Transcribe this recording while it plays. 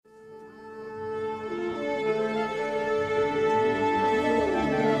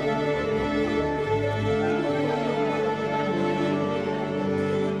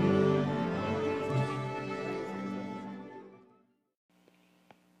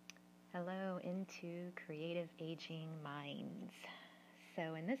Hello into Creative Aging Minds.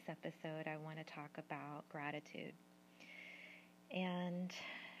 So, in this episode, I want to talk about gratitude. And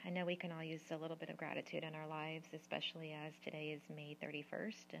I know we can all use a little bit of gratitude in our lives, especially as today is May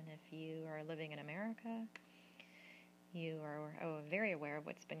 31st. And if you are living in America, you are very aware of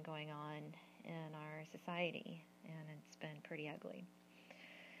what's been going on in our society, and it's been pretty ugly.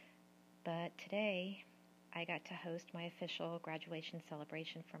 But today, I got to host my official graduation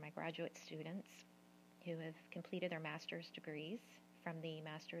celebration for my graduate students who have completed their master's degrees from the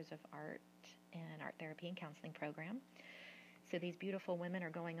Masters of Art and Art Therapy and Counseling program. So these beautiful women are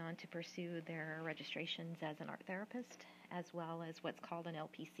going on to pursue their registrations as an art therapist, as well as what's called an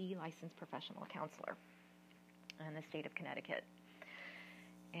LPC, Licensed Professional Counselor, in the state of Connecticut.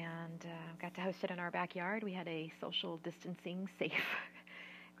 And got to host it in our backyard. We had a social distancing, safe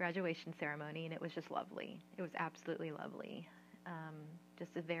graduation ceremony, and it was just lovely. It was absolutely lovely.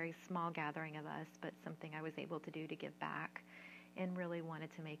 Just a very small gathering of us, but something I was able to do to give back, and really wanted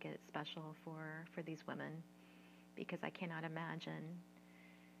to make it special for these women, because I cannot imagine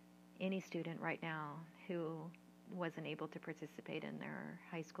any student right now who wasn't able to participate in their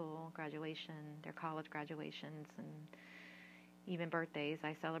high school graduation, their college graduations, and even birthdays.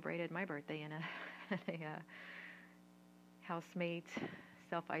 I celebrated my birthday in a housemate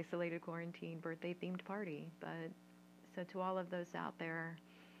self-isolated quarantine birthday-themed party. But so to all of those out there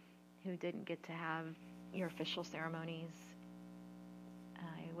who didn't get to have your official ceremonies,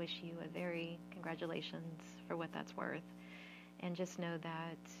 I wish you a very congratulations for what that's worth. And just know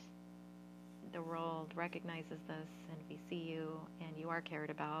that the world recognizes this, and we see you, and you are cared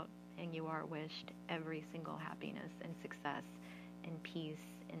about, and you are wished every single happiness and success and peace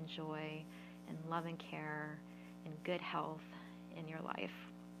and joy and love and care and good health in your life.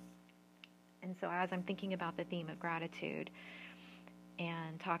 And so as I'm thinking about the theme of gratitude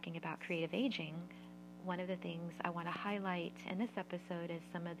and talking about creative aging, one of the things I want to highlight in this episode is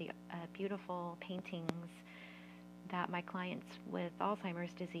some of the beautiful paintings that my clients with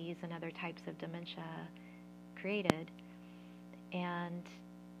Alzheimer's disease and other types of dementia created. And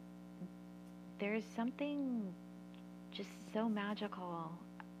there's something just so magical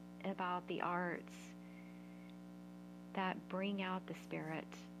about the arts that bring out the spirit,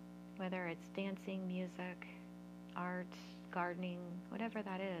 whether it's dancing, music, art, gardening, whatever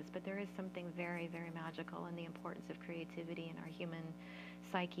that is. But there is something very, very magical in the importance of creativity in our human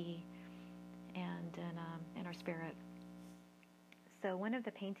psyche and in our spirit. So one of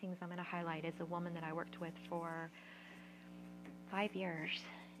the paintings I'm going to highlight is a woman that I worked with for 5 years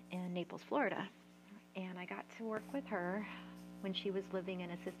in Naples, Florida. And I got to work with her when she was living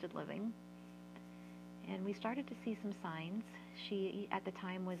in assisted living. And we started to see some signs. She, at the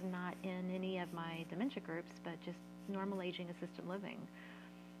time, was not in any of my dementia groups, but just normal aging assisted living.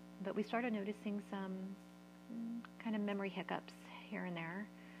 But we started noticing some kind of memory hiccups here and there.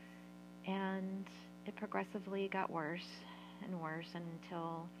 And it progressively got worse and worse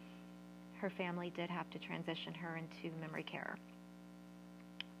until her family did have to transition her into memory care.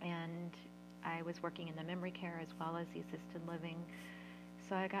 And I was working in the memory care as well as the assisted living.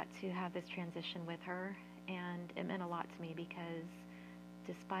 So I got to have this transition with her, and it meant a lot to me because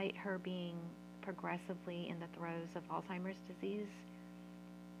despite her being progressively in the throes of Alzheimer's disease,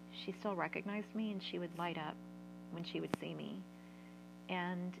 she still recognized me, and she would light up when she would see me.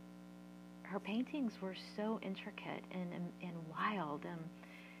 And her paintings were so intricate and wild.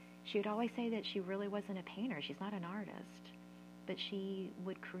 She would always say that she really wasn't a painter. She's not an artist. But she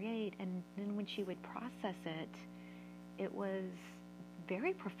would create, and then when she would process it, it was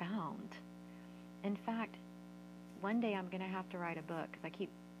very profound. In fact, one day I'm going to have to write a book, because I keep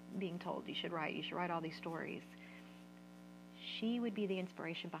being told you should write all these stories. She would be the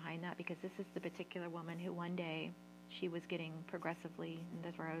inspiration behind that, because this is the particular woman who one day she was getting progressively in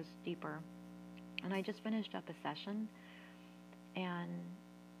the throes deeper. And I just finished up a session, and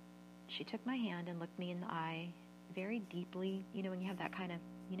she took my hand and looked me in the eye very deeply. You know, when you have that kind of,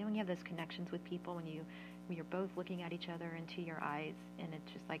 when you have those connections with people, when you're both looking at each other into your eyes, and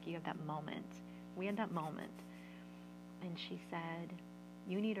it's just like you have that moment. We had that moment. And she said,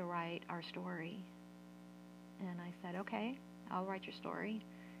 "You need to write our story." And I said, "Okay, I'll write your story."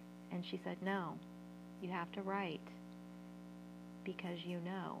 And she said, "No, you have to write because you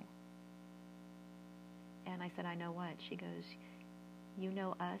know." And I said, "I know what?" She goes, "You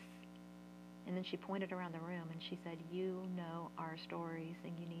know us." And then she pointed around the room and she said, "You know our stories,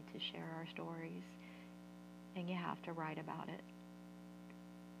 and you need to share our stories, and you have to write about it."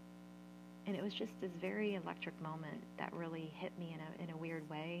 And it was just this very electric moment that really hit me in a weird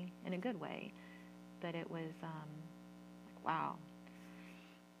way, in a good way. But it was like, wow.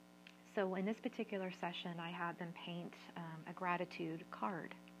 So in this particular session, I had them paint a gratitude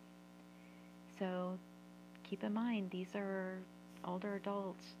card. So keep in mind, these are older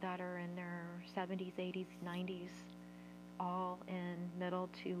adults that are in their 70s, 80s, 90s, all in middle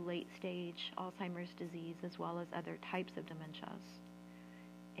to late stage Alzheimer's disease, as well as other types of dementias.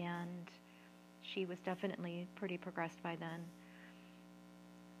 And she was definitely pretty progressed by then.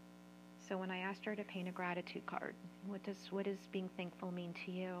 So when I asked her to paint a gratitude card, what does being thankful mean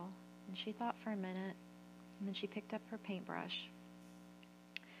to you? And she thought for a minute, and then she picked up her paintbrush,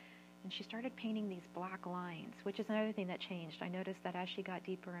 and she started painting these black lines, which is another thing that changed. I noticed that as she got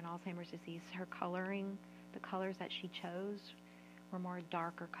deeper in Alzheimer's disease, her coloring, the colors that she chose were more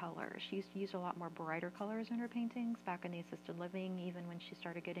darker colors. She used to use a lot more brighter colors in her paintings back in the assisted living, even when she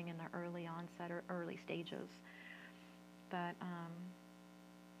started getting in the early onset or early stages. But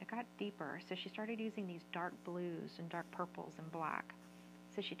it got deeper, so she started using these dark blues and dark purples and black.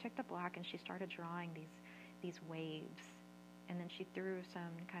 So she took the black and she started drawing these waves, and then she threw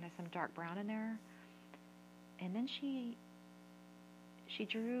some dark brown in there, and then she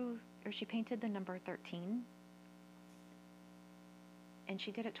painted the number 13, and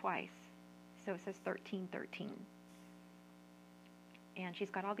she did it twice. So it says 1313. And she's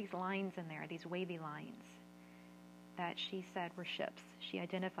got all these lines in there, these wavy lines that she said were ships. She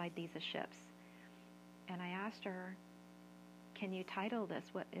identified these as ships. And I asked her, can you title this?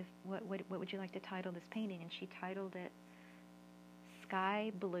 What would you like to title this painting? And she titled it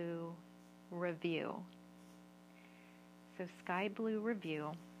Sky Blue Review. So Sky Blue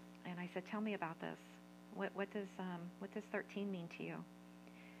Review. And I said, tell me about this. What does 13 mean to you?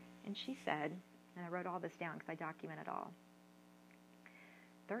 And she said, and I wrote all this down because I documented all.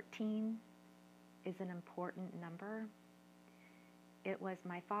 13 is an important number. It was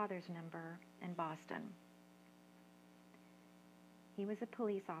my father's number in Boston. He was a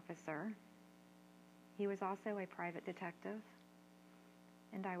police officer. He was also a private detective.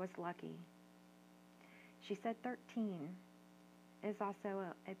 And I was lucky. She said 13 is also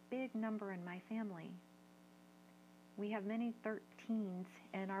a big number in my family. We have many 13s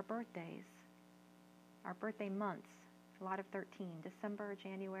in our birthdays, our birthday months, a lot of 13, December,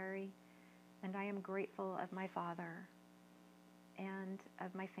 January, and I am grateful of my father and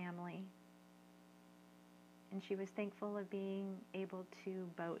of my family. And she was thankful of being able to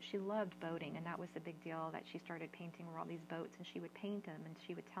boat. She loved boating, and that was the big deal, that she started painting all these boats, and she would paint them, and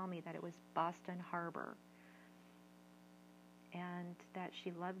she would tell me that it was Boston Harbor, and that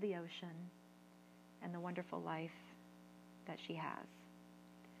she loved the ocean and the wonderful life that she has.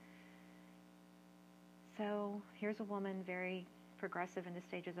 So here's a woman very progressive in the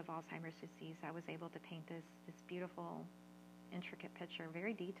stages of Alzheimer's disease. I was able to paint this beautiful, intricate picture,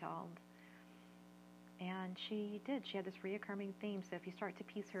 very detailed. And she had this reoccurring theme. So if you start to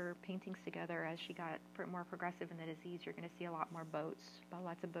piece her paintings together as she got more progressive in the disease, you're going to see a lot more boats,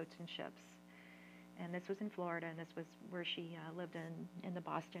 lots of boats and ships. And this was in Florida, and this was where she lived in the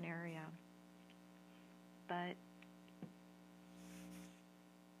Boston area. But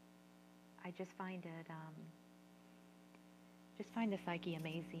I just find the psyche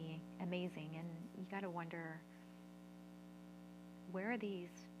amazing, and you got to wonder, where are these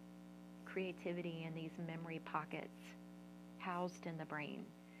creativity and these memory pockets housed in the brain?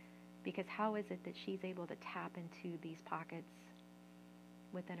 Because how is it that she's able to tap into these pockets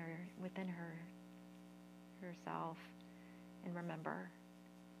within herself and remember?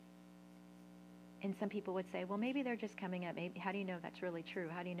 And some people would say, well, maybe they're just coming up. Maybe, how do you know that's really true?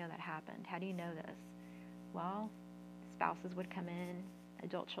 How do you know that happened? How do you know this? Well, spouses would come in,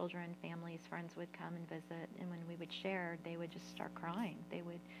 adult children, families, friends would come and visit, and when we would share, they would just start crying. They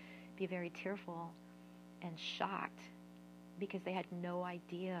would be very tearful and shocked because they had no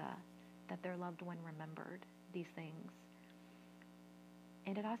idea that their loved one remembered these things.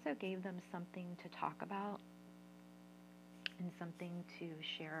 And it also gave them something to talk about and something to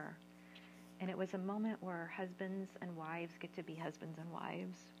share. And it was a moment where husbands and wives get to be husbands and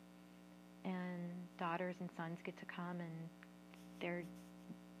wives, and daughters and sons get to come, and they're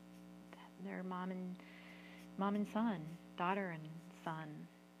mom and son, daughter and son,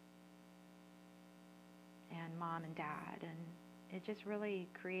 and mom and dad. And it just really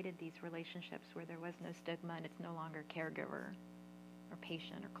created these relationships where there was no stigma, and it's no longer caregiver or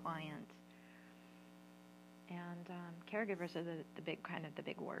patient or client. And caregivers are the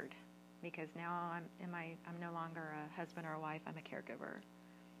big word, because now I'm no longer a husband or a wife. I'm a caregiver.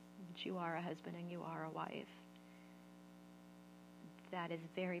 But you are a husband and you are a wife. That is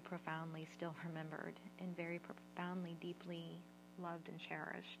very profoundly still remembered and very profoundly, deeply loved and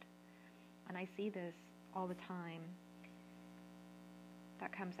cherished. And I see this all the time.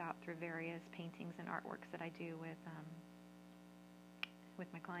 that comes out through various paintings and artworks that I do with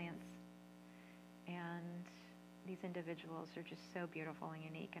my clients. And these individuals are just so beautiful and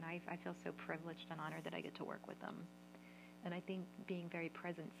unique, and I feel so privileged and honored that I get to work with them. And I think being very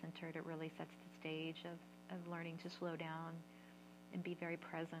present-centered, it really sets the stage of learning to slow down and be very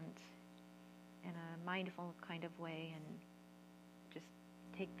present in a mindful kind of way, and just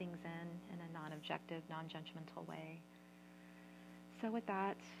take things in a non-objective, non-judgmental way. So with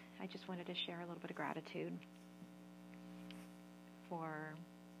that, I just wanted to share a little bit of gratitude for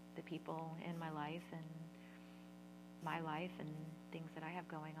the people in my life and things that I have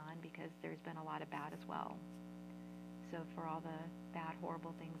going on, because there's been a lot of bad as well. So for all the bad,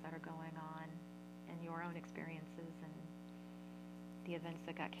 horrible things that are going on and your own experiences and the events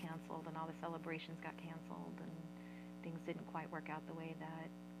that got canceled and all the celebrations got canceled and things didn't quite work out the way that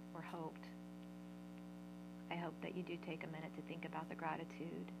were hoped, I hope that you do take a minute to think about the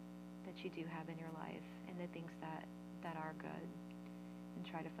gratitude that you do have in your life and the things that are good, and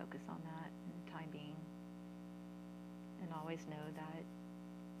try to focus on that in the time being. And always know that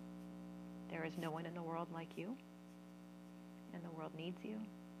there is no one in the world like you, and the world needs you,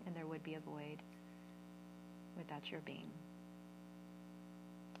 and there would be a void without your being.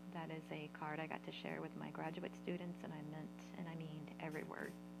 That is a card I got to share with my graduate students, and I meant and I mean every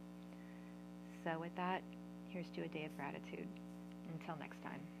word. So with that, here's to a day of gratitude. Until next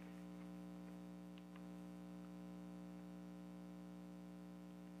time.